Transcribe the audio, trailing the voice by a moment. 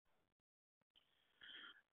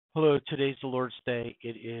Hello, today's the Lord's Day.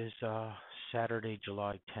 It is Saturday,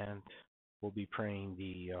 July 10th. We'll be praying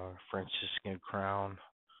the Franciscan Crown,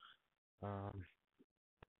 um,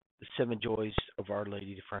 the Seven Joys of Our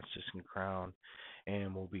Lady, the Franciscan Crown,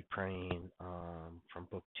 and we'll be praying from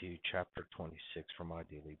Book 2, Chapter 26 for My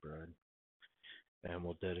Daily Bread. And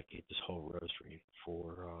we'll dedicate this whole rosary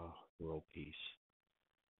for world peace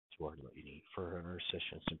to Our Lady, for her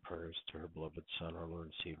intercessions and prayers to her beloved Son, our Lord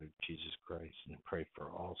and Savior, Jesus Christ, and pray for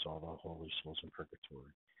also all the holy souls in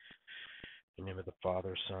purgatory. In the name of the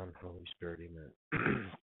Father, Son, Holy Spirit,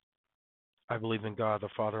 amen. I believe in God, the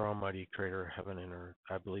Father Almighty, creator of heaven and earth.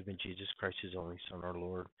 I believe in Jesus Christ, his only Son, our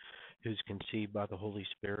Lord, who is conceived by the Holy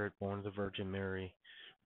Spirit, born of the Virgin Mary,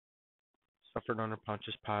 suffered under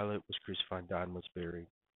Pontius Pilate, was crucified, died, and was buried.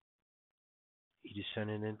 He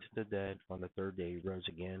descended into the dead. On the third day, he rose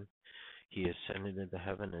again. He ascended into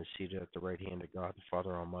heaven and is seated at the right hand of God, the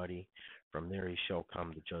Father Almighty. From there he shall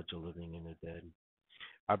come to judge the living and the dead.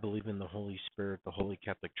 I believe in the Holy Spirit, the Holy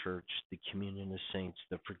Catholic Church, the communion of saints,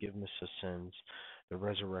 the forgiveness of sins, the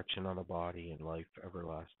resurrection of the body, and life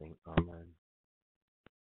everlasting. Amen.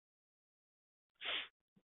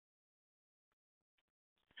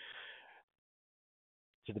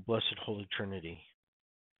 To the Blessed Holy Trinity.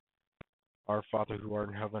 Our Father who art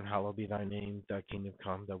in heaven, hallowed be thy name. Thy kingdom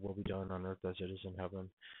come, thy will be done on earth as it is in heaven.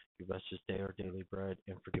 Give us this day our daily bread,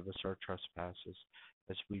 and forgive us our trespasses,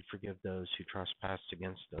 as we forgive those who trespass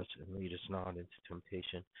against us. And lead us not into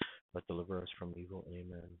temptation, but deliver us from evil.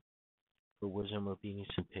 Amen. For wisdom, obedience,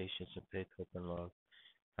 and patience, and faith, hope, and love.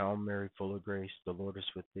 Hail Mary, full of grace, the Lord is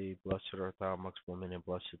with thee. Blessed art thou amongst women, and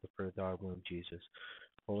blessed the fruit of thy womb, Jesus.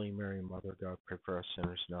 Holy Mary, Mother of God, pray for us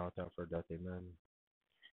sinners now and at our death. Amen.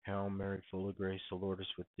 Hail Mary, full of grace, the Lord is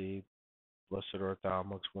with thee. Blessed art thou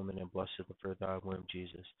amongst women, and blessed the fruit of thy womb,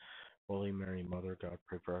 Jesus. Holy Mary, Mother of God,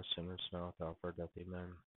 pray for us sinners now and at our death. Amen.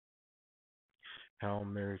 Hail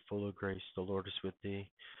Mary, full of grace, the Lord is with thee.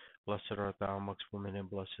 Blessed art thou amongst women, and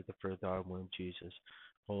blessed the fruit of thy womb, Jesus.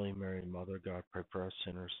 Holy Mary, Mother of God, pray for us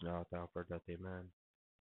sinners now and at our death. Amen.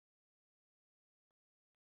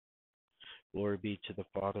 Glory be to the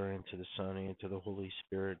Father, and to the Son, and to the Holy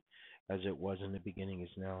Spirit, as it was in the beginning, is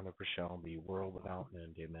now, and ever shall be, world without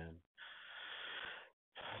end. Amen.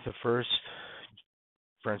 The first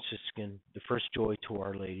the first joy to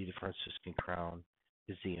Our Lady, the Franciscan Crown,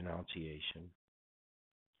 is the Annunciation.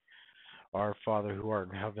 Our Father who art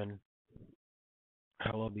in heaven,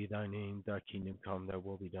 hallowed be thy name. Thy kingdom come, thy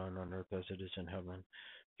will be done on earth as it is in heaven.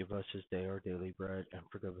 Give us this day our daily bread, and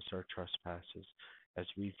forgive us our trespasses, as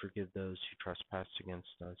we forgive those who trespass against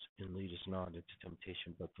us. And lead us not into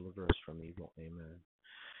temptation, but deliver us from evil. Amen.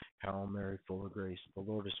 Hail Mary, full of grace, the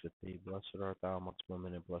Lord is with thee. Blessed art thou amongst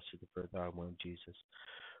women, and blessed the fruit of thy womb, Jesus.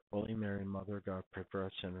 Holy Mary, Mother of God, pray for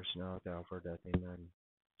us sinners now at the hour of our death. Amen.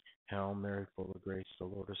 Hail Mary, full of grace, the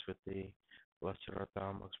Lord is with thee. Blessed art thou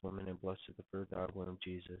amongst women, and blessed the fruit of thy womb,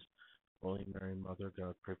 Jesus. Holy Mary, Mother of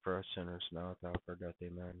God, pray for us sinners now at the hour of our death.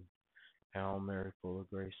 Amen. Hail Mary, full of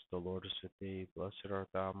grace, the Lord is with thee. Blessed art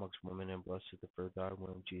thou amongst women, and blessed the fruit of thy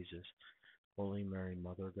womb, Jesus. Holy Mary,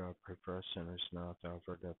 Mother of God, pray for us sinners now at the hour of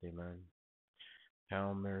our death. Amen.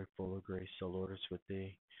 Hail Mary, full of grace, the Lord is with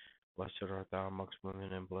thee. Blessed art thou amongst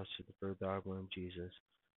women, and blessed the fruit of thy womb, Jesus.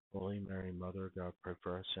 Holy Mary, Mother of God, pray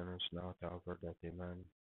for us sinners now at the hour of our death. Amen.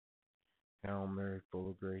 Hail Mary, full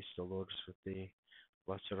of grace, the Lord is with thee.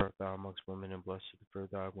 Blessed art thou amongst women, and blessed the fruit of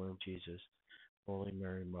thy womb, Jesus. Holy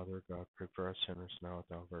Mary, Mother of God, pray for us sinners now at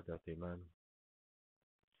the hour of our death. Amen.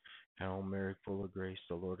 Hail Mary, full of grace,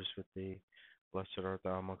 the Lord is with thee. Blessed art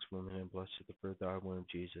thou amongst women, and blessed the fruit of thy womb,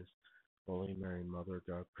 Jesus. Holy Mary, Mother of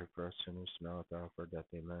God, pray for us sinners now at the hour of our death.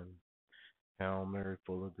 Amen. Hail Mary,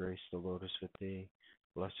 full of grace, the Lord is with thee.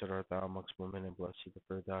 Blessed art thou amongst women, and blessed the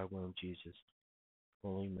fruit of thy womb, Jesus.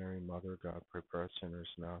 Holy Mary, Mother of God, pray for us sinners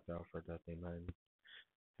now at the hour of our death. Amen.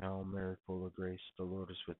 Hail Mary, full of grace, the Lord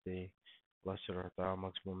is with thee. Blessed art thou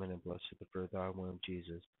amongst women, and blessed the fruit of thy womb,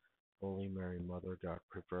 Jesus. Holy Mary, Mother of God,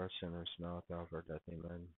 pray for us sinners now at the hour of our death.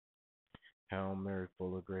 Amen. Hail Mary,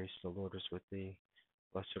 full of grace, the Lord is with thee.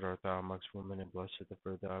 Blessed art thou amongst women, and blessed the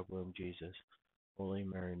fruit of thy womb, Jesus. Holy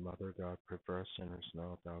Mary, Mother of God, pray for us sinners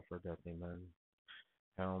now at the hour of our death. Amen.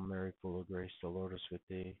 Hail Mary, full of grace, the Lord is with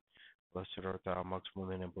thee. Blessed art thou amongst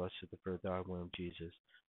women, and blessed the fruit of thy womb, Jesus.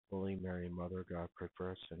 Holy Mary, Mother of God, pray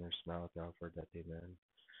for us sinners now at the hour of our death. Amen.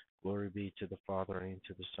 Glory be to the Father, and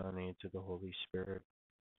to the Son, and to the Holy Spirit,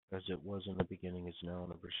 as it was in the beginning, is now,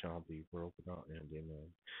 and ever shall be, world without end.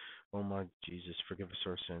 Amen. O my Jesus, forgive us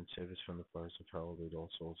our sins, save us from the fires of hell, lead all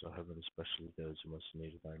souls to heaven, especially those who most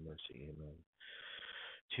need of thy mercy. Amen.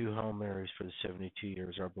 Two Hail Marys for the 72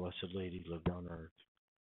 years our Blessed Lady lived on earth.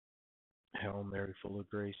 Hail Mary, full of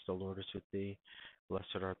grace, the Lord is with thee.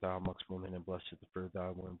 Blessed art thou amongst women, and blessed the fruit of thy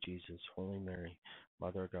womb, Jesus. Holy Mary,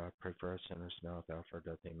 Mother of God, pray for us sinners now at the hour of our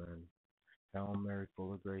death. Amen. Hail Mary,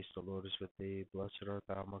 full of grace, the Lord is with thee. Blessed art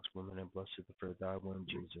thou amongst women, and blessed the fruit of thy womb,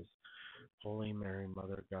 Jesus. Holy Mary,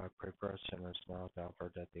 Mother of God, pray for us sinners now at the hour of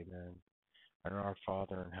our death. Amen. And our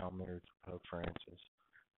Father, and Hail Mary, for Pope Francis.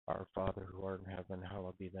 Our Father, who art in heaven,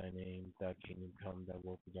 hallowed be thy name. Thy kingdom come, thy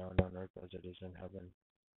will be done on earth as it is in heaven.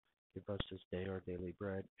 Give us this day our daily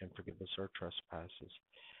bread, and forgive us our trespasses,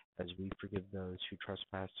 as we forgive those who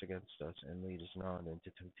trespass against us. And lead us not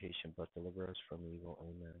into temptation, but deliver us from evil.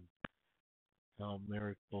 Amen. Hail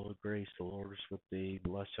Mary, full of grace, the Lord is with thee.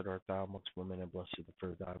 Blessed art thou amongst women, and blessed the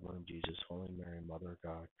fruit of thy womb, Jesus. Holy Mary, Mother of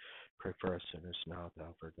God, pray for us sinners now at the hour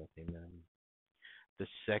of our death. Amen. The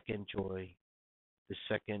second joy, the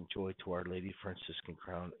second joy to Our Lady Franciscan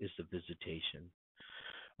Crown is the visitation.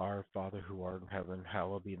 Our Father who art in heaven,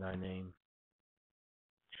 hallowed be thy name.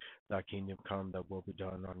 Thy kingdom come, thy will be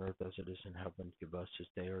done on earth as it is in heaven. Give us this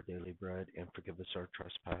day our daily bread, and forgive us our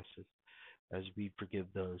trespasses, as we forgive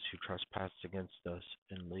those who trespass against us.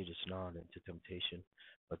 And lead us not into temptation,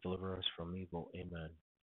 but deliver us from evil. Amen.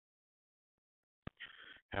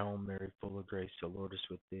 Hail Mary, full of grace, the Lord is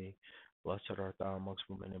with thee. Blessed art thou amongst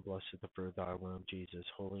women, and blessed the fruit of thy womb, Jesus.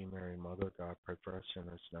 Holy Mary, Mother of God, pray for us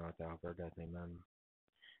sinners now at the hour of our death. Amen.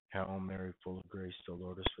 Hail Mary, full of grace, the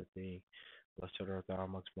Lord is with thee. Blessed art thou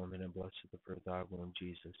amongst women, and blessed the fruit of thy womb,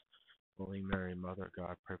 Jesus. Holy Mary, Mother of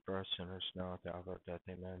God, pray for us sinners now at the hour of our death.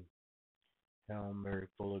 Amen. Hail Mary,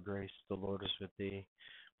 full of grace, the Lord is with thee.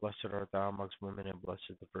 Blessed art thou amongst women, and blessed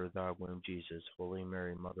the fruit of thy womb, Jesus. Holy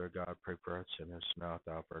Mary, Mother of God, pray for us sinners now at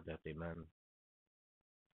the hour of our death. Amen.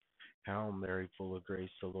 Hail Mary, full of grace,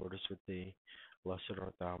 the Lord is with thee. Blessed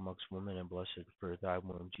art thou amongst women, and blessed the fruit of thy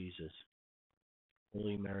womb, Jesus.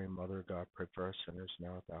 Holy Mary, Mother of God, pray for us sinners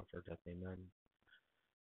now at the hour of our death. Amen.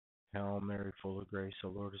 Hail Mary, full of grace, the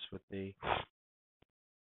Lord is with thee.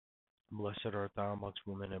 Blessed art thou amongst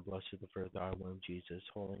women, and blessed the fruit of thy womb, Jesus.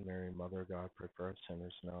 Holy Mary, Mother of God, pray for us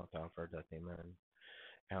sinners now at the hour of our death. Amen.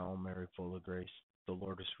 Hail Mary, full of grace, the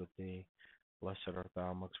Lord is with thee. Blessed art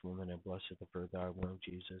thou amongst women, and blessed the fruit of thy womb,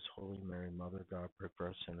 Jesus. Holy Mary, Mother of God, pray for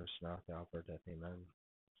us sinners now at the hour of our death. Amen.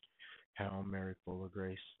 Hail Mary, full of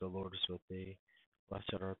grace, the Lord is with thee.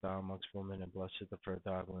 Blessed art thou amongst women, and blessed the fruit of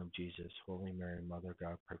thy womb, Jesus. Holy Mary, Mother of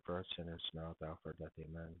God, pray for us sinners now at the hour of our death.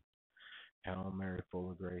 Amen. Hail Mary,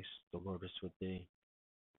 full of grace, the Lord is with thee.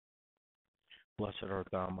 Blessed art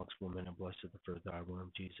thou amongst women, and blessed the fruit of thy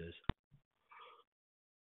womb, Jesus.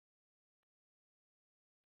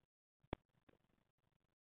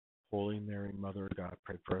 Holy Mary, Mother of God,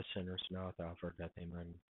 pray for us sinners now at the hour of our death.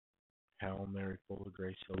 Amen. Hail Mary, full of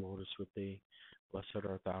grace, the Lord is with thee. Blessed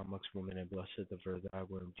art thou amongst women, and blessed the fruit of thy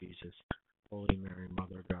womb, Jesus. Holy Mary,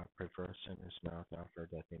 Mother of God, pray for us sinners now at the hour of our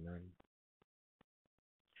death. Amen.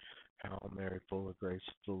 Hail Mary, full of grace,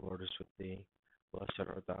 the Lord is with thee. Blessed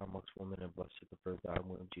art thou amongst women, and blessed the fruit of thy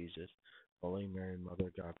womb, Jesus. Holy Mary, Mother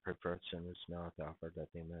of God, pray for us sinners now at the hour of our death.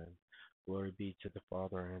 Amen. Glory be to the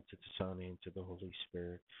Father, and to the Son, and to the Holy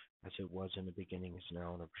Spirit, as it was in the beginning, is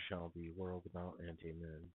now, and ever shall be, world without end.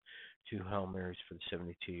 Amen. Two Hail Marys for the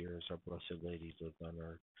 72 years our Blessed Lady lived on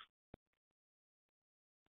earth.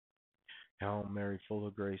 Hail Mary, full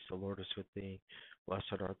of grace, the Lord is with thee.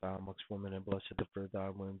 Blessed art thou amongst women, and blessed the fruit of thy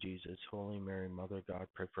womb, Jesus. Holy Mary, Mother of God,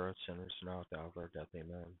 pray for us sinners now at the hour of our death.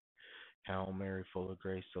 Amen. Hail Mary, full of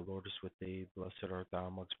grace, the Lord is with thee. Blessed art thou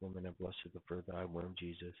amongst women, and blessed the fruit of thy womb,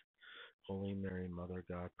 Jesus. Holy Mary, Mother of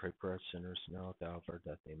God, pray for us sinners now at the hour of our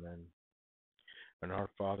death. Amen. And our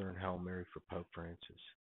Father, and Hail Mary for Pope Francis.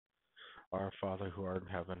 Our Father who art in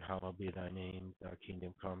heaven, hallowed be thy name. Thy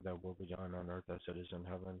kingdom come, thy will be done on earth as it is in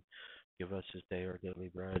heaven. Give us this day our daily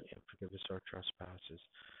bread, and forgive us our trespasses,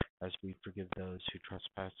 as we forgive those who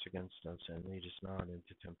trespass against us. And lead us not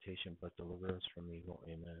into temptation, but deliver us from evil.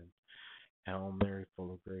 Amen. Hail Mary,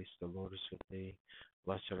 full of grace, the Lord is with thee.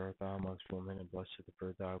 Blessed art thou amongst women, and blessed the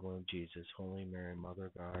fruit of thy womb, Jesus. Holy Mary, Mother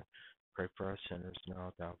of God, pray for us sinners now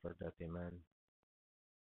at the hour of our death. Amen.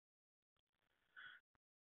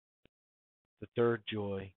 The third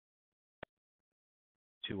joy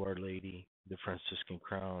to Our Lady, the Franciscan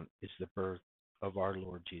Crown, is the birth of our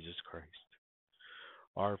Lord Jesus Christ.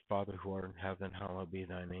 Our Father who art in heaven, hallowed be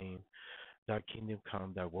thy name. Thy kingdom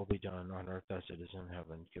come, thy will be done on earth as it is in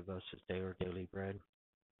heaven. Give us this day our daily bread,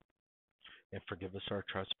 and forgive us our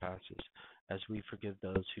trespasses, as we forgive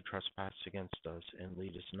those who trespass against us. And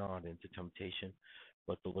lead us not into temptation,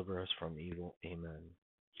 but deliver us from evil. Amen.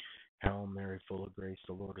 Hail Mary, full of grace,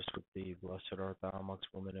 the Lord is with thee. Blessed art thou amongst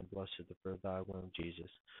women, and blessed the fruit of thy womb, Jesus.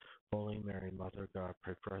 Holy Mary, Mother of God,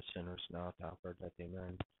 pray for us sinners now at the hour of our death.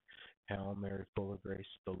 Amen. Hail Mary, full of grace,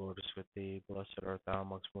 the Lord is with thee. Blessed art thou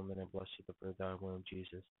amongst women, and blessed is the fruit of thy womb,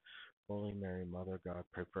 Jesus. Holy Mary, Mother of God,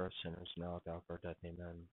 pray for us sinners now at the hour of our death.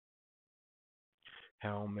 Amen.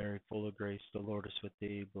 Hail Mary, full of grace, the Lord is with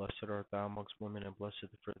thee. Blessed art thou amongst women, and blessed is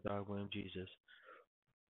the fruit of thy womb, Jesus.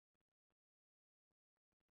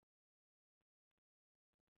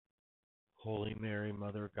 Holy Mary,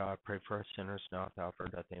 Mother of God, pray for us sinners now at the hour of our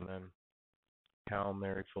death. Amen. Hail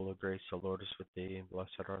Mary, full of grace, the Lord is with thee. Blessed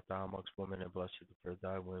art thou amongst women, and blessed is the fruit of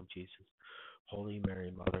thy womb, Jesus. Holy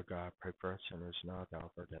Mary, Mother of God, pray for us sinners now at the hour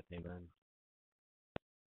of our death. Amen.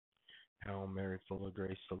 Hail Mary, full of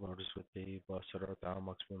grace, the Lord is with thee. Blessed art thou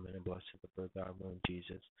amongst women, and blessed is the fruit of thy womb,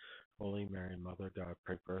 Jesus. Holy Mary, Mother of God,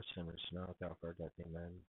 pray for us sinners now at the hour of our death.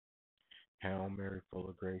 Amen. Hail Mary, full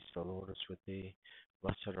of grace, the Lord is with thee.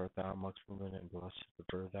 Blessed art thou amongst women, and blessed is the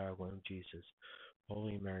fruit of thy womb, Jesus.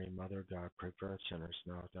 Holy Mary, Mother of God, pray for us sinners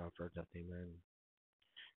now at the hour of our death. Amen.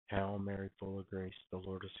 Hail Mary, full of grace, the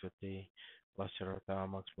Lord is with thee. Blessed art thou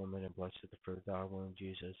amongst women, and blessed is the fruit of thy womb,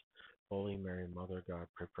 Jesus. Holy Mary, Mother of God,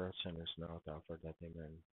 pray for us sinners now at the hour of our death.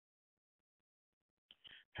 Amen.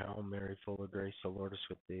 Hail Mary, full of grace, the Lord is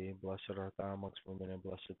with thee. Blessed art thou amongst women, and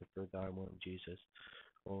blessed is the fruit of thy womb, Jesus.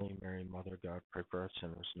 Holy Mary, Mother of God, pray for us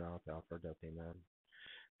sinners now at the hour of our death. Amen.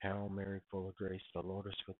 Hail Mary, full of grace, the Lord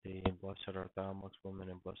is with thee. Blessed art thou amongst women,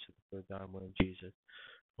 and blessed is the fruit of thy womb, Jesus.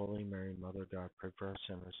 Holy Mary, Mother of God, pray for us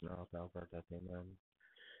sinners now at the hour of our death. Amen.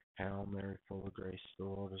 Hail Mary, full of grace, the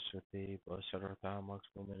Lord is with thee. Blessed art thou amongst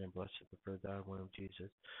women, and blessed is the fruit of thy womb, Jesus.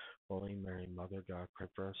 Holy Mary, Mother of God, pray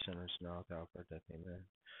for us sinners now at the hour of our death. Amen.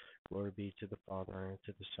 Glory be to the Father, and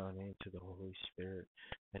to the Son, and to the Holy Spirit,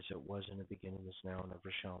 as it was in the beginning, is now, and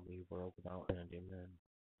ever shall be, world without end. Amen.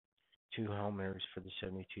 Two Hail Marys for the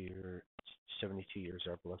 72 years,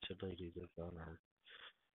 our Blessed Lady lived on earth.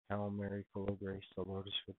 Hail Mary, full of grace, the Lord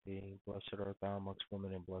is with thee. Blessed art thou amongst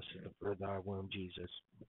women, and blessed is the fruit of thy womb, Jesus.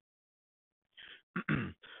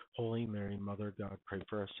 Holy Mary, Mother of God, pray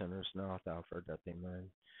for us sinners now at the hour of our death.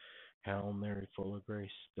 Amen. Hail Mary, full of grace,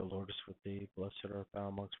 the Lord is with thee. Blessed art thou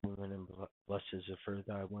amongst women, and blessed is the fruit of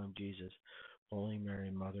thy womb, Jesus. Holy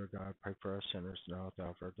Mary, Mother of God, pray for us sinners now at the hour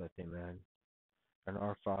of our death. Amen. And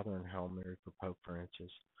Our Father, and Hail Mary for Pope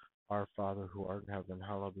Francis. Our Father, who art in heaven,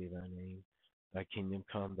 hallowed be thy name. Thy kingdom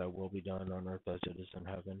come, thy will be done on earth as it is in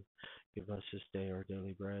heaven. Give us this day our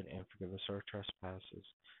daily bread, and forgive us our trespasses,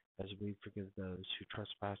 as we forgive those who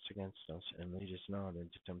trespass against us. And lead us not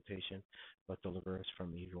into temptation, but deliver us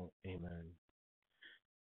from evil. Amen.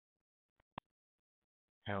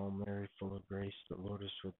 Hail Mary, full of grace, the Lord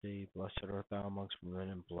is with thee. Blessed art thou amongst women,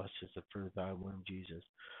 and blessed is the fruit of thy womb, Jesus.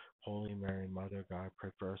 Holy Mary, Mother of God,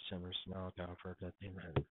 pray for us sinners now at the hour of our death.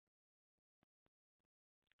 Amen.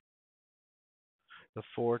 The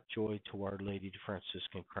fourth joy to Our Lady of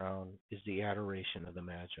Franciscan Crown is the adoration of the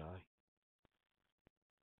Magi.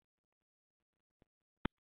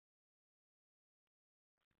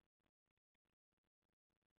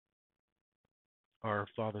 Our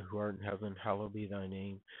Father who art in heaven, hallowed be thy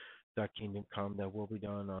name. Thy kingdom come, thy will be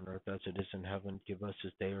done on earth as it is in heaven. Give us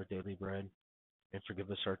this day our daily bread, and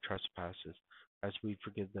forgive us our trespasses, as we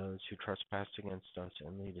forgive those who trespass against us.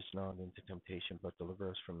 And lead us not into temptation, but deliver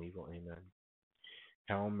us from evil. Amen.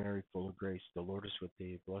 Hail Mary, full of grace, the Lord is with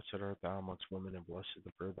thee. Blessed art thou amongst women, and blessed is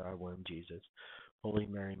the fruit of thy womb, Jesus. Holy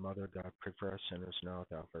Mary, Mother of God, pray for us sinners now at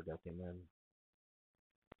the hour of our death. Amen.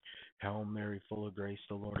 Hail Mary, full of grace,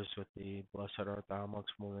 the Lord is with thee. Blessed art thou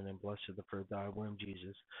amongst women, and blessed is the fruit of thy womb,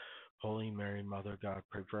 Jesus. Holy Mary, Mother of God,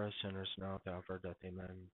 pray for us sinners now at the hour of our death.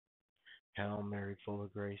 Amen. Hail Mary, full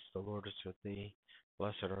of grace, the Lord is with thee.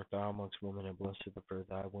 Blessed art thou amongst women, and blessed is the fruit of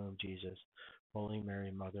thy womb, Jesus. Holy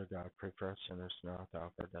Mary, Mother of God, pray for us sinners now at the hour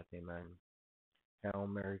of our death. Amen. Hail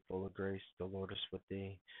Mary, full of grace, the Lord is with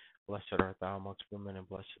thee. Blessed art thou amongst women, and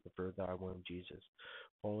blessed is the fruit of thy womb, Jesus.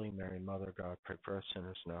 Holy Mary, Mother of God, pray for us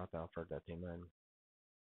sinners now at the hour of our death. Amen.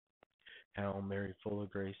 Hail Mary, full of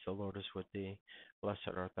grace, the Lord is with thee.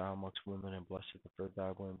 Blessed art thou amongst women, and blessed is the fruit of thy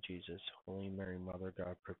womb, Jesus. Holy Mary, Mother of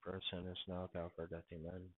God, pray for us sinners now at the hour of our death.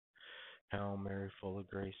 Amen. Hail Mary, full of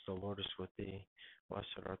grace, the Lord is with thee.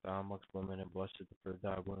 Blessed art thou amongst women, and blessed is the fruit of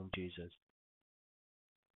thy womb, Jesus.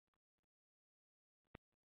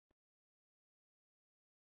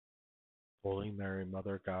 Holy Mary,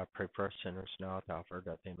 Mother of God, pray for us sinners now at the hour of our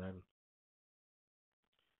death. Amen.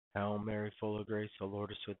 Hail Mary, full of grace, the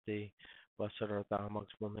Lord is with thee. Blessed art thou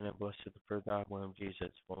amongst women, and blessed is the fruit of thy womb,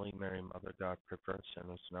 Jesus. Holy Mary, Mother of God, pray for us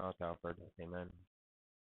sinners now at the hour of our death. Amen.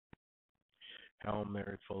 Hail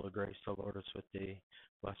Mary, full of grace, the Lord is with thee.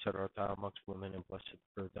 Blessed art thou amongst women, and blessed is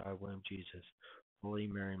the fruit of thy womb, Jesus. Holy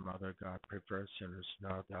Mary, Mother of God, pray for us sinners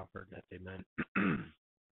now at the hour of our death. Amen.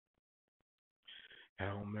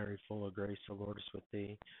 Hail Mary, full of grace, the Lord is with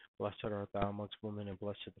thee. Blessed art thou amongst women, and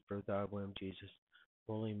blessed the fruit of thy womb, Jesus.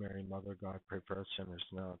 Holy Mary, Mother of God, pray for us sinners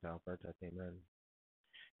now and at the hour of our death. Amen.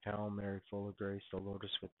 Hail Mary, full of grace, the Lord is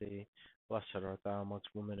with thee. Blessed art thou amongst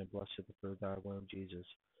women, and blessed the fruit of thy womb, Jesus.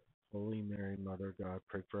 Holy Mary, Mother of God,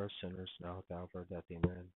 pray for us sinners now and at the hour of our death.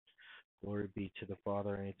 Amen. Glory be to the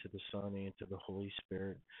Father, and to the Son, and to the Holy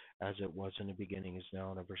Spirit, as it was in the beginning, is now,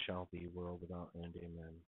 and ever shall be, world without end.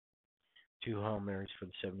 Amen. Two Hail Marys for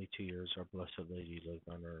the 72 years our Blessed Lady lived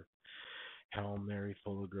on earth. Hail Mary,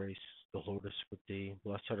 full of grace, the Lord is with thee.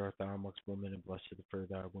 Blessed art thou amongst women, and blessed the fruit of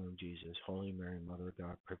thy womb, Jesus. Holy Mary, Mother of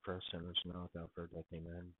God, pray for us sinners now and at the hour of our death.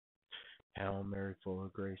 Amen. Hail Mary, full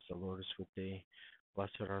of grace, the Lord is with thee.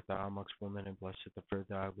 Blessed art thou amongst women, and blessed the fruit of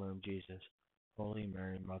thy womb, Jesus. Holy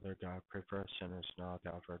Mary, Mother of God, pray for us sinners now and at the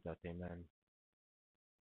hour of our death. Amen.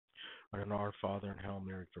 And Our Father, and Hail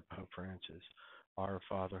Mary for Pope Francis. Our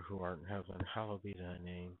Father, who art in heaven, hallowed be thy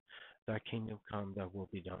name. Thy kingdom come, thy will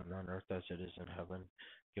be done on earth as it is in heaven.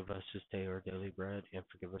 Give us this day our daily bread, and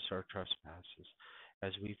forgive us our trespasses,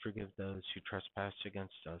 as we forgive those who trespass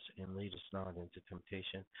against us. And lead us not into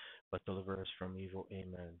temptation, but deliver us from evil.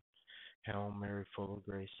 Amen. Hail Mary, full of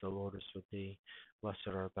grace, the Lord is with thee. Blessed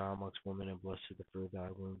art thou amongst women, and blessed the fruit of thy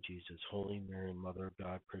womb, Jesus. Holy Mary, Mother of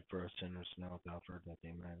God, pray for us sinners now and at the hour of our death.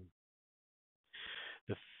 Amen.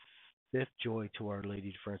 The fifth joy to Our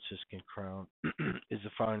Lady Franciscan crown is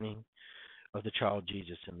the finding of the child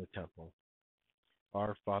Jesus in the temple.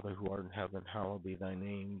 Our Father who art in heaven, hallowed be thy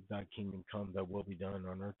name. Thy kingdom come, thy will be done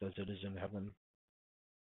on earth as it is in heaven.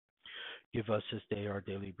 Give us this day our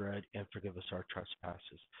daily bread, and forgive us our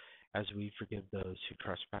trespasses, as we forgive those who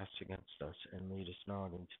trespass against us. And lead us not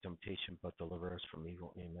into temptation, but deliver us from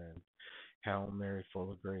evil. Amen. Hail Mary,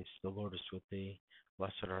 full of grace, the Lord is with thee.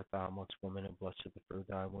 Blessed art thou amongst women, and blessed the fruit of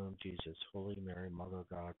thy womb, Jesus. Holy Mary, Mother of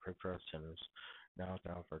God, pray for us sinners, now and at the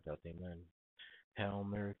hour of our death. Amen. Hail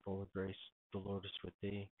Mary, full of grace, the Lord is with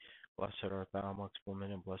thee. Blessed art thou amongst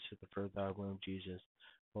women, and blessed the fruit of thy womb, Jesus.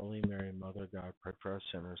 Holy Mary, Mother of God, pray for us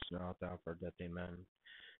sinners, now and at the hour of our death. Amen.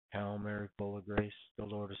 Hail Mary, full of grace, the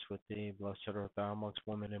Lord is with thee. Blessed art thou amongst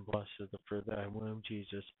women, and blessed is the fruit of thy womb,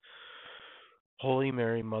 Jesus. Holy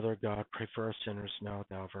Mary, Mother of God, pray for us sinners, now and at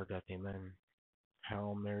the hour of our death. Amen.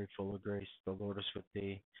 Hail Mary, full of grace, the Lord is with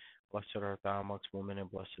thee. Blessed art thou amongst women,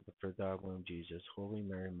 and blessed the fruit of thy womb, Jesus. Holy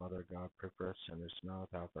Mary, Mother of God, pray for us sinners, now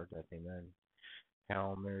at the hour of our death. Amen.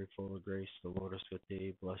 Hail Mary, full of grace, the Lord is with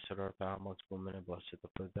thee. Blessed art thou amongst women, and blessed the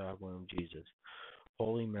fruit of thy womb, Jesus.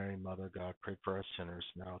 Holy Mary, Mother of God, pray for us sinners,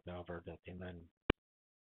 now at the hour of our death. Amen.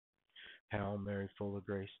 Hail Mary, full of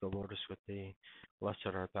grace, the Lord is with thee. Blessed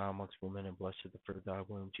art thou amongst women, and blessed the fruit of thy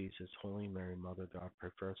womb, Jesus. Holy Mary, Mother of God, pray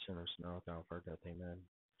for us sinners, now at the hour of our death. Amen.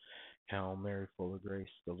 Hail Mary, full of grace,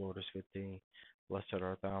 the Lord is with thee. Blessed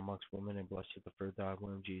art thou amongst women, and blessed the fruit of thy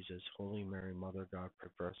womb, Jesus. Holy Mary, Mother of God, pray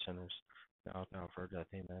for us sinners, now at the hour of our death.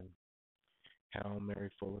 Amen. Hail Mary,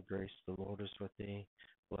 full of grace, the Lord is with thee.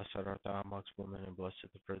 Blessed art thou amongst women, and blessed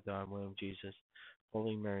the fruit of thy womb, Jesus.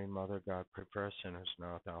 Holy Mary, Mother of God, pray for us sinners,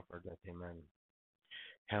 now at the hour of our death. Amen.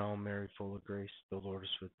 Hail Mary, full of grace, the Lord is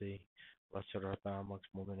with thee. Blessed art thou amongst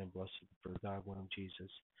women, and blessed the fruit of thy womb,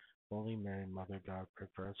 Jesus. Holy Mary, Mother of God, pray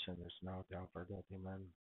for us sinners, now at the hour of our death. Amen.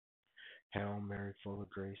 Hail Mary, full of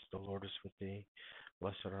grace, the Lord is with thee.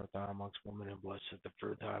 Blessed art thou amongst women, and blessed the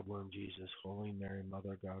fruit of thy womb, Jesus. Holy Mary,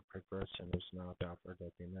 Mother of God, pray for us sinners, now at the hour of our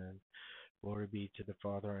death. Amen. Glory be to the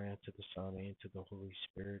Father, and to the Son, and to the Holy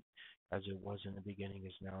Spirit, as it was in the beginning,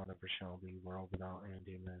 is now, and ever shall be, world without end.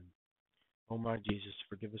 Amen. O my Jesus,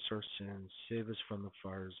 forgive us our sins, save us from the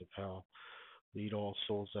fires of hell. Lead all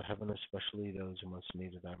souls to heaven, especially those who most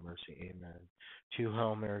need of thy mercy. Amen. Two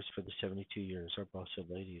Hail Marys for the 72 years our Blessed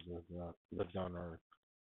Lady lived on earth.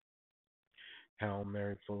 Hail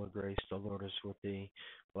Mary, full of grace, the Lord is with thee.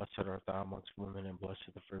 Blessed art thou amongst women, and blessed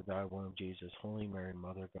the fruit of thy womb, Jesus. Holy Mary,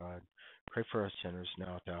 Mother of God, pray for us sinners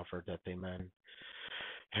now at the hour of our death. Amen.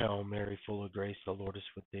 Hail Mary, full of grace, the Lord is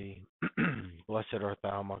with thee. Blessed art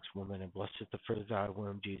thou amongst women, and blessed the fruit of thy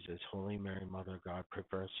womb, Jesus. Holy Mary, Mother of God, pray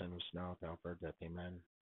for us sinners now at the hour of our death. Amen.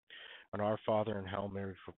 And Our Father, and Hail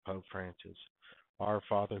Mary for Pope Francis. Our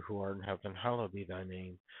Father, who art in heaven, hallowed be thy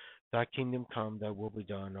name. Thy kingdom come, thy will be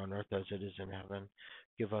done on earth as it is in heaven.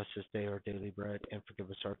 Give us this day our daily bread, and forgive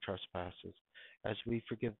us our trespasses, as we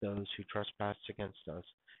forgive those who trespass against us.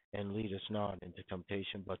 And lead us not into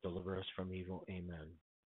temptation, but deliver us from evil. Amen.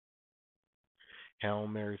 Hail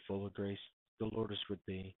Mary, full of grace, the Lord is with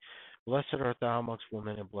thee. Blessed art thou amongst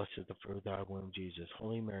women, and blessed is the fruit of thy womb, Jesus.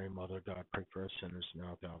 Holy Mary, Mother of God, pray for us sinners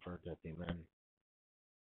now at the hour of our death. Amen.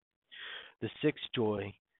 The sixth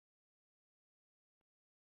joy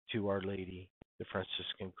to Our Lady, the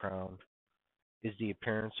Franciscan crown, is the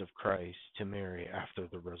appearance of Christ to Mary after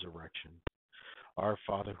the resurrection. Our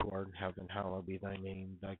Father who art in heaven, hallowed be thy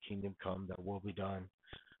name. Thy kingdom come, thy will be done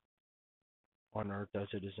on earth as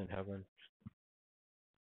it is in heaven.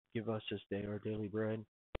 Give us this day our daily bread,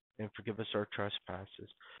 and forgive us our trespasses,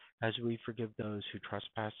 as we forgive those who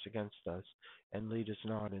trespass against us. And lead us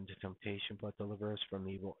not into temptation, but deliver us from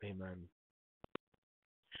evil. Amen.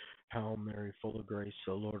 Hail Mary, full of grace,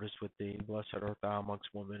 the Lord is with thee. Blessed art thou amongst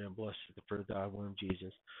women, and blessed is the fruit of thy womb,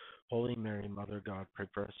 Jesus. Holy Mary, Mother of God, pray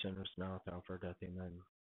for us sinners now and at the hour of our death. Amen.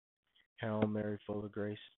 Hail Mary, full of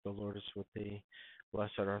grace, the Lord is with thee.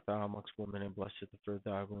 Blessed art thou amongst women, and blessed is the fruit of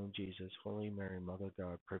thy womb, Jesus. Holy Mary, Mother of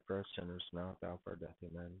God, pray for us sinners now and at the hour of our death.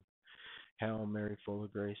 Amen. Hail Mary, full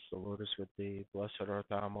of grace, the Lord is with thee. Blessed art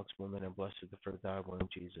thou amongst women, and blessed is the fruit of thy womb,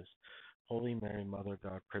 Jesus. Holy Mary, Mother of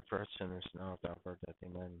God, pray for us sinners now and at the hour of our death.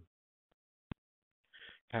 Amen.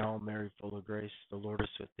 Hail Mary, full of grace, the Lord is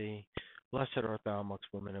with thee. Blessed art thou amongst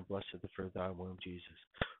women, and blessed is the fruit of thy womb, Jesus.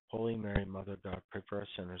 Holy Mary, Mother of God, pray for us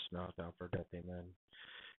sinners now and at the hour of our death. Amen.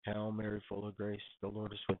 Hail Mary, full of grace, the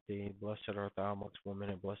Lord is with thee. Blessed art thou amongst women,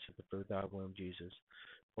 and blessed is the fruit of thy womb, Jesus.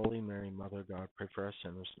 Holy Mary, Mother of God, pray for us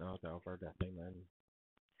sinners now at the hour of our death. Amen.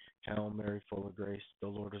 Hail Mary, full of grace, the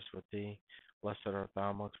Lord is with thee. Blessed art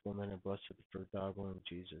thou amongst women, and blessed is the fruit of thy womb,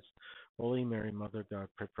 Jesus. Holy Mary, Mother of God,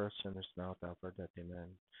 pray for us sinners now at the hour of our death. Amen.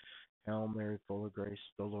 Hail Mary, full of grace,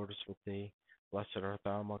 the Lord is with thee. Blessed art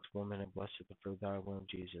thou amongst women, and blessed is the fruit of thy womb,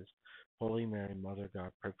 Jesus. Holy Mary, Mother of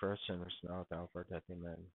God, pray for us sinners now at the hour of our death.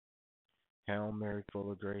 Amen. Hail Mary,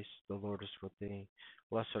 full of grace, the Lord is with thee.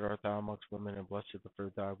 Blessed art thou amongst women, and blessed is the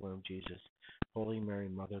fruit of thy womb, Jesus. Holy Mary,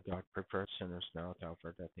 Mother of God, pray for us sinners now at the hour of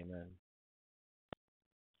our death. Amen.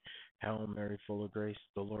 Hail Mary, full of grace,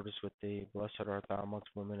 the Lord is with thee. Blessed art thou amongst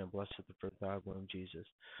women, and blessed is the fruit of thy womb, Jesus.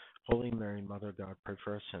 Holy Mary, Mother of God, pray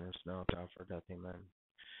for us sinners now at the hour of our death. Amen.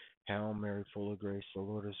 Hail Mary, full of grace, the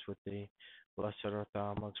Lord is with thee. Blessed art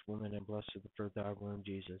thou amongst women, and blessed is the fruit of thy womb,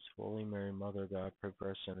 Jesus. Holy Mary, Mother of God, pray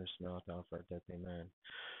for us sinners now at the hour of our death. Amen.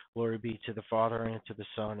 Glory be to the Father, and to the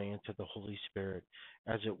Son, and to the Holy Spirit,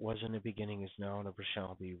 as it was in the beginning, is now, and ever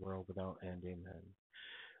shall be, world without end. Amen.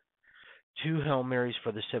 Two Hail Marys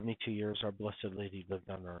for the 72 years our Blessed Lady lived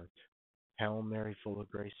on earth. Hail Mary, full of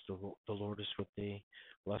grace, the Lord is with thee.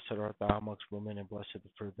 Blessed art thou amongst women, and blessed is the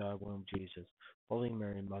fruit of thy womb, Jesus. Holy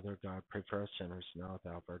Mary, Mother of God, pray for us sinners now at the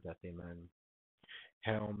hour of our death. Amen.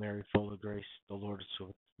 Hail Mary, full of grace, the Lord is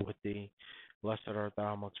with thee. Blessed art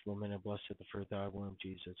thou amongst women, and blessed is the fruit of thy womb,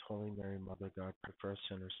 Jesus. Holy Mary, Mother of God, pray for us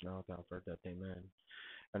sinners now at the hour of our death. Amen.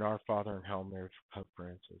 And our Father in Hail Mary, Pope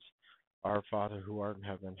Francis. Our Father who art in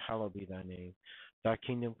heaven, hallowed be thy name. Thy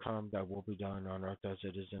kingdom come, thy will be done on earth as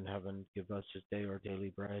it is in heaven. Give us this day our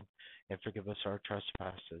daily bread, and forgive us our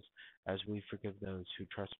trespasses, as we forgive those who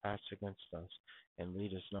trespass against us. And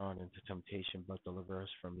lead us not into temptation, but deliver us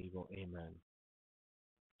from evil. Amen.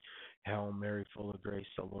 Hail Mary, full of grace,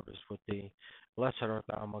 the Lord is with thee. Blessed art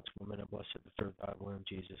thou amongst women, and blessed is the fruit of thy womb,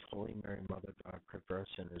 Jesus. Holy Mary, Mother of God, pray for us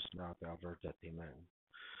sinners now at the hour of our death. Amen.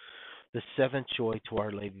 The seventh joy to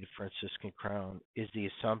Our Lady of the Franciscan Crown is the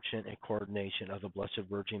Assumption and coronation of the Blessed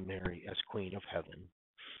Virgin Mary as Queen of Heaven.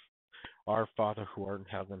 Our Father who art in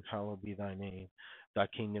heaven, hallowed be thy name. Thy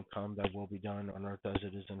kingdom come, thy will be done on earth as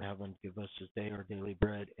it is in heaven. Give us this day our daily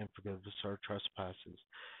bread, and forgive us our trespasses,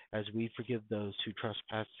 as we forgive those who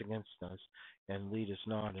trespass against us. And lead us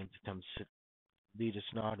not into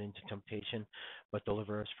temptation, but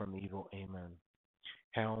deliver us from evil. Amen.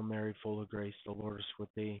 Hail Mary, full of grace, the Lord is with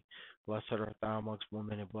thee. Blessed art thou amongst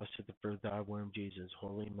women, and blessed is the fruit of thy womb, Jesus.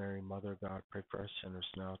 Holy Mary, Mother of God, pray for us sinners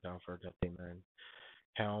now at the hour of our death. Amen.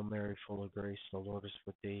 Hail Mary, full of grace, the Lord is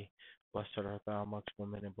with thee. Blessed art thou amongst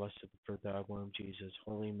women, and blessed is the fruit of thy womb, Jesus.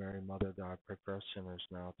 Holy Mary, Mother of God, pray for us sinners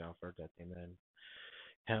now at the hour of our death. Amen.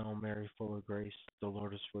 Hail Mary, full of grace, the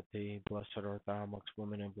Lord is with thee. Blessed art thou amongst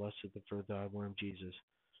women, and blessed is the fruit of thy womb, Jesus.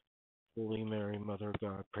 Holy Mary, Mother of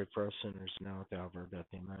God, pray for us sinners now at the hour of our death.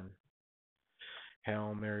 Amen.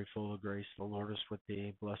 Hail Mary, full of grace, the Lord is with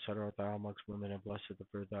thee. Blessed art thou amongst women, and blessed is the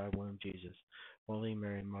fruit of thy womb, Jesus. Holy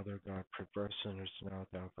Mary, Mother of God, pray for us sinners now at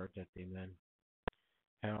the hour of our death. Amen.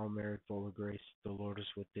 Hail Mary, full of grace, the Lord is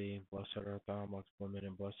with thee. Blessed art thou amongst women,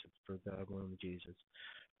 and blessed is the fruit of thy womb, Jesus.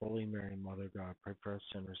 Holy Mary, Mother of God, pray for us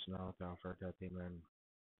sinners now at the hour of our death. Amen.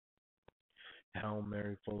 Hail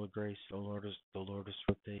Mary, full of grace, the Lord is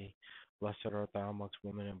with thee. Blessed art thou amongst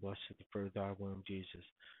women, and blessed is the fruit of thy womb, Jesus.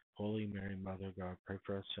 Holy Mary, Mother of God, pray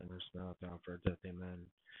for us sinners now at the hour of our death. Amen.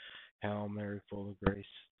 Hail Mary, full of grace,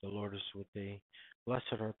 the Lord is with thee. Blessed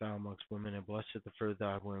art thou amongst women, and blessed is the fruit of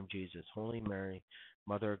thy womb, Jesus. Holy Mary,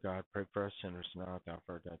 Mother of God, pray for us sinners now at the hour of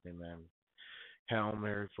our death. Amen. Hail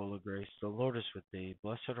Mary, full of grace, the Lord is with thee.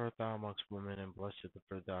 Blessed art thou amongst women, and blessed the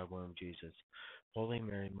fruit of thy womb, Jesus. Holy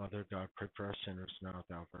Mary, Mother of God, pray for us sinners now at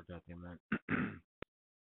the hour of our death. Amen.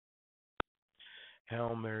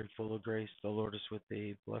 Hail Mary, full of grace, the Lord is with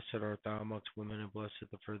thee. Blessed art thou amongst women, and blessed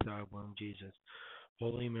the fruit of thy womb, Jesus.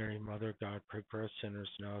 Holy Mary, Mother of God, pray for us sinners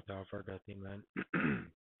now at the hour of our death.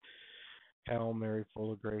 Amen. Hail Mary,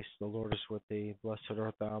 full of grace, the Lord is with thee. Blessed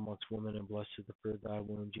art thou amongst women, and blessed the fruit of thy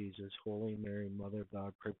womb, Jesus. Holy Mary, Mother of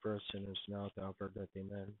God, pray for us sinners now at the hour of our death.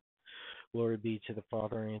 Amen. Glory be to the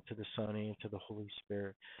Father, and to the Son, and to the Holy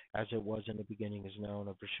Spirit, as it was in the beginning, is now, and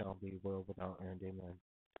ever shall be, world without end. Amen.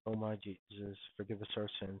 O my Jesus, forgive us our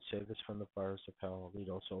sins, save us from the fires of hell, lead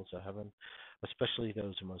all souls to heaven, especially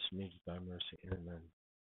those who most need thy mercy. Amen.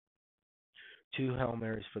 2 Hail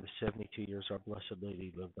Marys for the 72 years our Blessed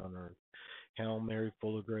Lady lived on earth. Hail Mary,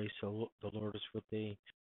 full of grace, the Lord is with thee.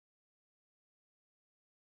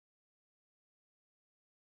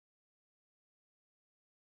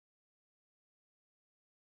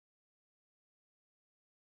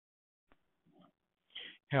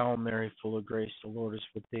 Hail Mary, full of grace, the Lord is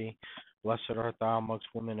with thee. Blessed art thou amongst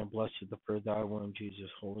women, and blessed the fruit of thy womb, Jesus.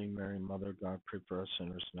 Holy Mary, Mother of God, pray for us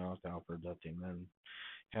sinners now at the hour of our death. Amen.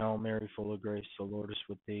 Hail Mary, full of grace, the Lord is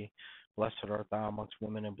with thee. Blessed art thou amongst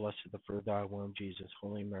women, and blessed the fruit of thy womb, Jesus.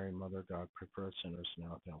 Holy Mary, Mother of God, pray for us sinners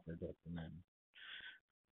now at the hour of our death. Amen.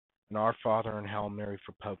 And our Father, and Hail Mary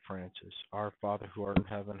for Pope Francis. Our Father, who art in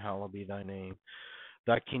heaven, hallowed be thy name.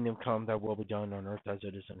 Thy kingdom come, thy will be done on earth as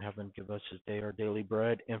it is in heaven. Give us this day our daily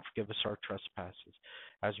bread, and forgive us our trespasses,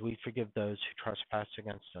 as we forgive those who trespass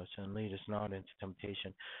against us. And lead us not into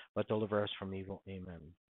temptation, but deliver us from evil. Amen.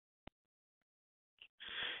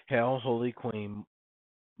 Hail, Holy Queen,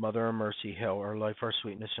 Mother of mercy, hail, our life, our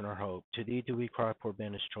sweetness, and our hope. To thee do we cry, poor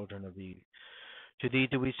banished children of Eve. To thee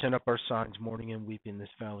do we send up our sighs, mourning and weeping in this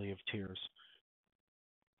valley of tears.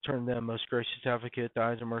 Turn then, most gracious advocate,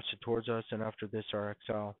 thy eyes of mercy towards us, and after this our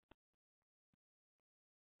exile,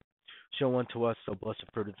 show unto us the blessed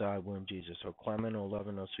fruit of thy womb, Jesus. O clement, O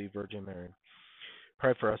loving, O sweet Virgin Mary.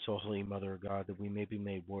 Pray for us, O Holy Mother of God, that we may be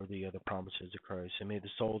made worthy of the promises of Christ, and may the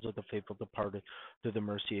souls of the faithful departed through the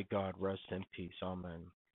mercy of God rest in peace. Amen.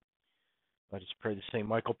 Let us pray the St.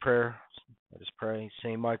 Michael prayer. Let us pray.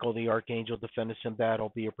 St. Michael, the archangel, defend us in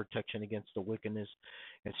battle, be a protection against the wickedness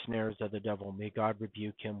and snares of the devil. May God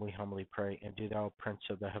rebuke him, we humbly pray. And do thou, Prince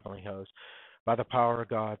of the heavenly host, by the power of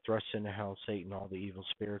God, thrust into hell Satan, all the evil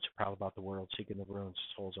spirits who prowl about the world, seeking the ruins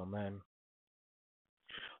of souls. Amen.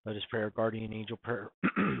 Let us pray our guardian angel prayer.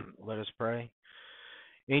 Let us pray.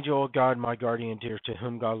 Angel of God, my guardian dear, to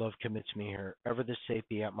whom God love commits me here, ever this safe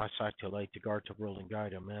be at my side to light, to guard, to rule, and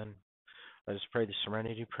guide. Amen. Let us pray the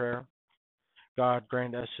serenity prayer. God,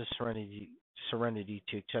 grant us the serenity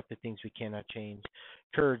to accept the things we cannot change,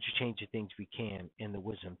 courage to change the things we can, and the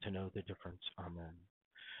wisdom to know the difference. Amen.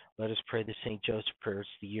 Let us pray the St. Joseph prayer. It's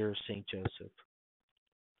the year of St. Joseph.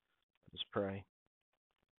 Let us pray.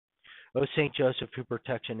 O Saint Joseph, whose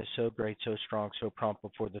protection is so great, so strong, so prompt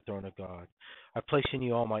before the throne of God, I place in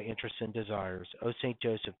you all my interests and desires. O Saint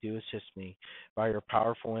Joseph, do assist me by your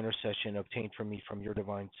powerful intercession, obtain for me from your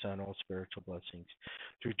divine Son all spiritual blessings,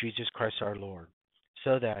 through Jesus Christ our Lord,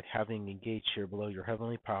 so that, having engaged here below your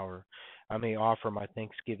heavenly power, I may offer my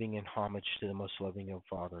thanksgiving and homage to the most loving of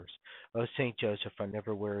fathers. O Saint Joseph, I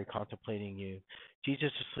never weary contemplating you.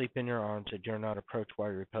 Jesus asleep in your arms, I dare not approach while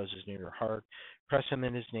he reposes near your heart. Press him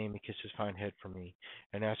in his name and kiss his fine head for me,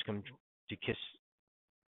 and ask him to kiss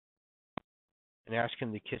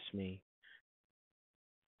me.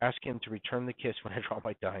 Ask him to return the kiss when I draw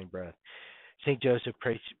my dying breath. Saint Joseph,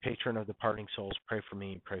 patron of departing souls, pray for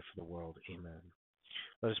me and pray for the world. Amen.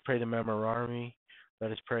 Let us pray the Memorare.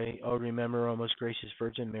 Let us pray, O remember, O most gracious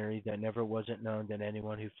Virgin Mary, that never was it known that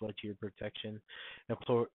anyone who fled to your protection,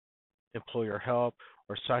 implore your help,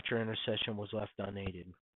 or sought your intercession was left unaided.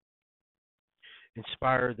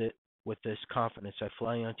 Inspired with this confidence, I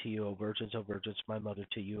fly unto you, O virgins, my mother,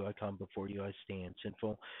 to you I come, before you I stand,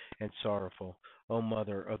 sinful and sorrowful. O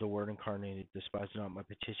Mother of the Word incarnated, despise not my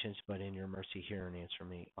petitions, but in your mercy hear and answer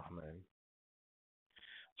me. Amen.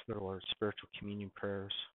 Let's go to our spiritual communion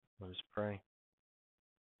prayers. Let us pray.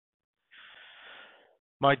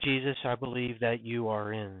 My Jesus, I believe that you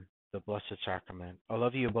are in the Blessed Sacrament. I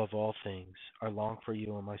love you above all things. I long for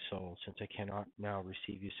you in my soul, since I cannot now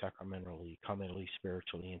receive you sacramentally. Come at least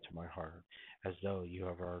spiritually into my heart, as though you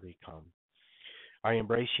have already come. I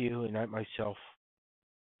embrace you, unite myself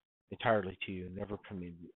entirely to you.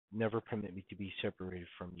 Never permit me to be separated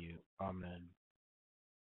from you. Amen.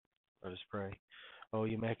 Let us pray. O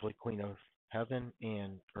Immaculate Queen of heaven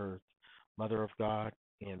and earth, Mother of God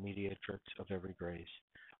and mediatrix of every grace,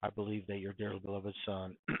 I believe that your dearly beloved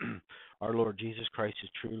Son, our Lord Jesus Christ, is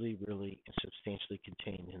truly, really, and substantially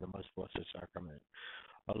contained in the most blessed sacrament.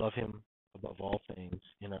 I love him above all things,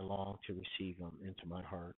 and I long to receive him into my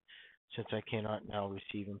heart. Since I cannot now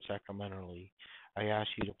receive him sacramentally, I ask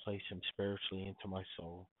you to place him spiritually into my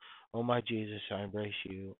soul. O my Jesus, I embrace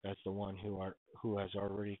you as the one who has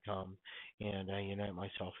already come, and I unite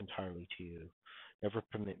myself entirely to you. Never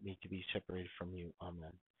permit me to be separated from you.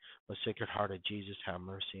 Amen. Most Sacred Heart of Jesus, have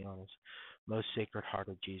mercy on us. Most Sacred Heart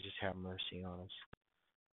of Jesus, have mercy on us.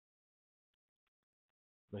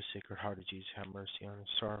 Most Sacred Heart of Jesus, have mercy on us.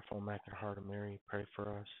 Sorrowful Immaculate Heart of Mary, pray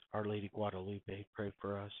for us. Our Lady Guadalupe, pray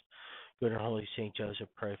for us. Good and Holy Saint Joseph,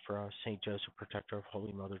 pray for us. Saint Joseph, Protector of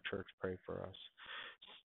Holy Mother Church, pray for us.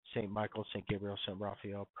 Saint Michael, Saint Gabriel, Saint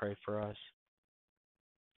Raphael, pray for us.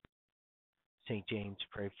 Saint James,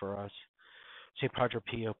 pray for us. Saint Padre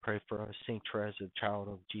Pio, pray for us. Saint Therese, the Child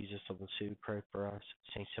of Jesus of Lisieux, pray for us.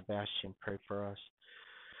 Saint Sebastian, pray for us.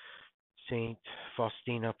 Saint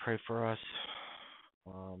Faustina, pray for us.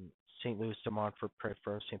 Um, Saint Louis de Montfort, pray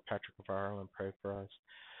for us. Saint Patrick of Ireland, pray for us.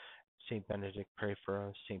 Saint Benedict, pray for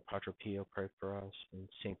us. Saint Padre Pio, pray for us. And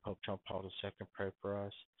Saint Pope John Paul II, pray for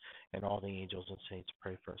us. And all the angels and saints,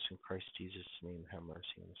 pray for us. In Christ Jesus' name, have mercy.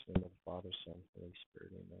 In the name of the Father, Son, Holy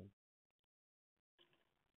Spirit, amen.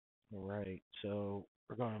 All right, so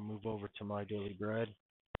we're going to move over to My Daily Bread.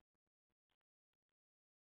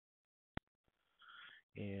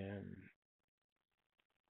 And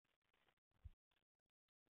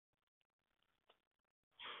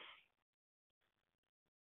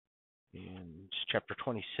it's chapter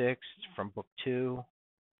 26 from book 2.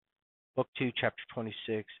 Book 2, chapter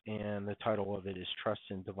 26, and the title of it is Trust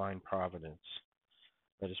in Divine Providence.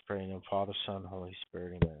 Let us pray in the name of Father, Son, Holy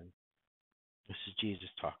Spirit, amen. This is Jesus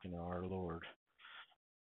talking to our Lord.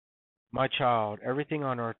 My child, everything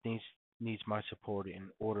on earth needs my support in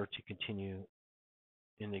order to continue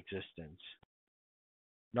in existence.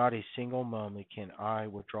 Not a single moment can I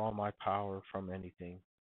withdraw my power from anything.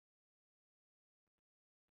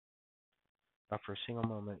 Not for a single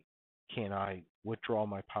moment can I withdraw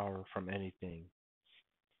my power from anything.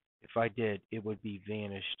 If I did, it would be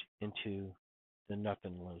vanished into the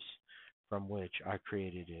nothingness from which I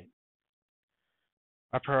created it.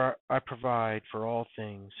 I provide for all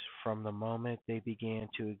things from the moment they began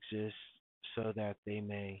to exist so that they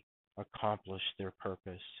may accomplish their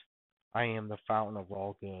purpose. I am the fountain of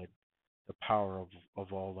all good, the power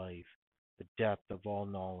of all life, the depth of all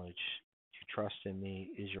knowledge. To trust in me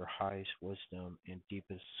is your highest wisdom and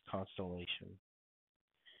deepest consolation.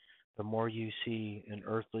 The more you see an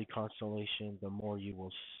earthly constellation, the more you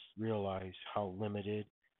will realize how limited,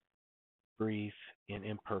 brief, and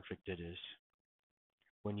imperfect it is.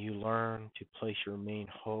 When you learn to place your main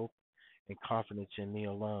hope and confidence in me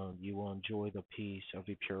alone, you will enjoy the peace of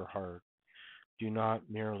a pure heart. Do not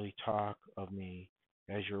merely talk of me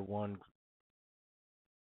as your one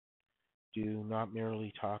do not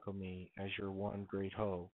merely talk of me as your one great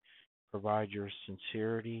hope. Provide your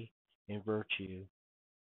sincerity and virtue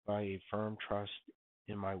by a firm trust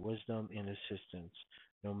in my wisdom and assistance,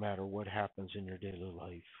 no matter what happens in your daily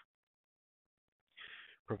life.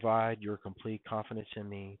 Provide your complete confidence in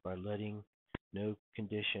me by letting no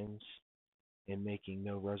conditions and making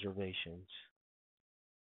no reservations.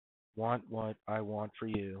 Want what I want for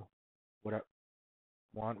you, what I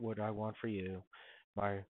want for you,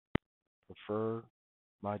 my preferred,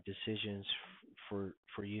 my decisions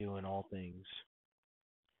for you in all things.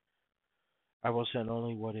 I will send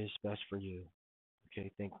only what is best for you. Okay,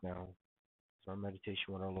 think now. It's our meditation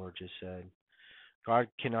what our Lord just said. God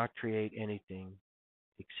cannot create anything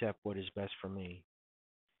except what is best for me.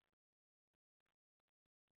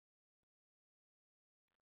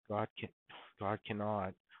 God can God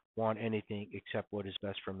cannot want anything except what is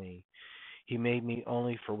best for me. He made me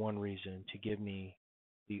only for one reason, to give me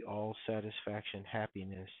the all satisfaction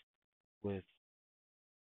happiness with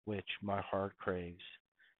which my heart craves.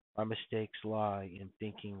 My mistakes lie in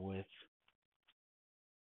thinking with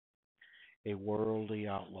a worldly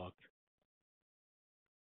outlook.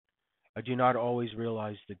 I do not always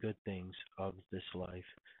realize the good things of this life,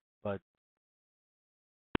 but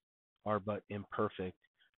are but imperfect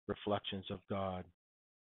reflections of God.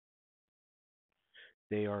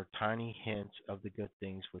 They are tiny hints of the good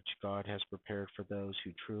things which God has prepared for those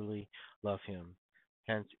who truly love Him.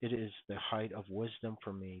 Hence, it is the height of wisdom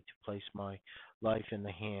for me to place my life in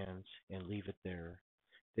the hands and leave it there.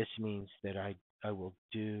 This means that I will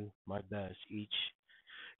do my best each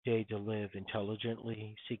day to live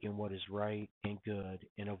intelligently, seeking what is right and good,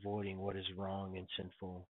 and avoiding what is wrong and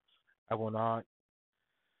sinful. I will not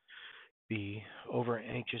be over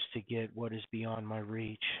anxious to get what is beyond my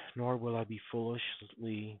reach, nor will I be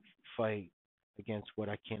foolishly fight against what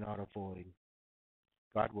I cannot avoid.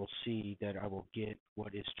 God will see that I will get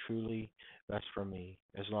what is truly best for me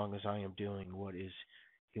as long as I am doing what is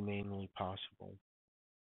humanely possible.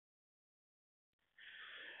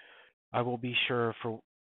 I will be sure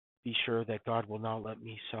that God will not let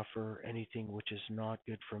me suffer anything which is not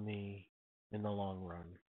good for me in the long run.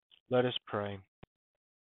 Let us pray.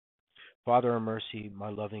 Father of mercy, my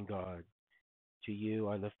loving God, to you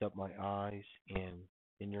I lift up my eyes, and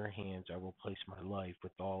in your hands I will place my life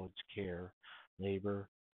with all its care, labor,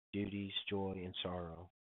 duties, joy, and sorrow.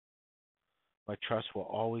 My trust will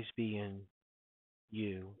always be in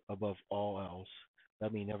you above all else.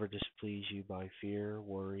 Let me never displease you by fear,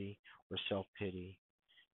 worry, or self pity.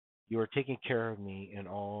 You are taking care of me in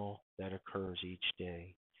all that occurs each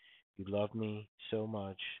day. You love me so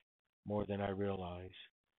much more than I realize.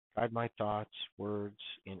 Guide my thoughts, words,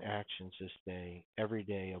 and actions this day, every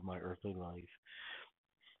day of my earthly life.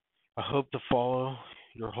 I hope to follow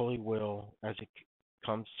your holy will as it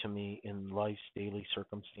comes to me in life's daily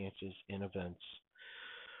circumstances and events.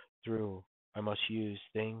 Through I must use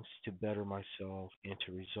things to better myself and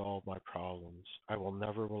to resolve my problems. I will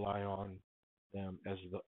never rely on them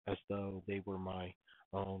as though they were my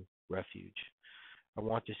own refuge. I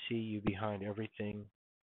want to see you behind everything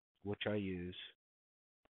which I use.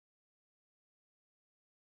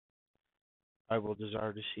 I will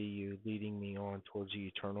desire to see you leading me on towards the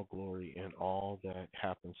eternal glory in all that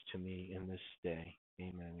happens to me in this day.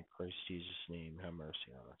 Amen. In Christ Jesus' name, have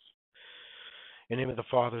mercy on us. In the name of the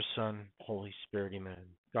Father, Son, Holy Spirit, amen.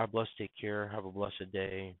 God bless, take care, have a blessed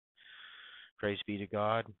day. Praise be to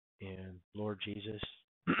God. And Lord Jesus,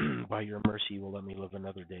 by your mercy, you will let me live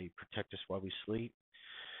another day. Protect us while we sleep.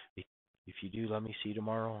 If you do let me see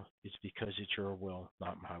tomorrow, it's because it's your will,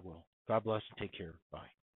 not my will. God bless and take care. Bye.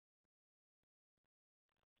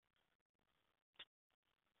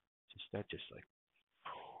 Just that, just like,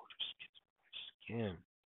 just gets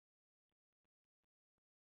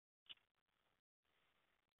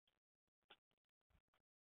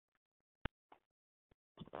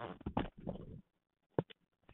my skin.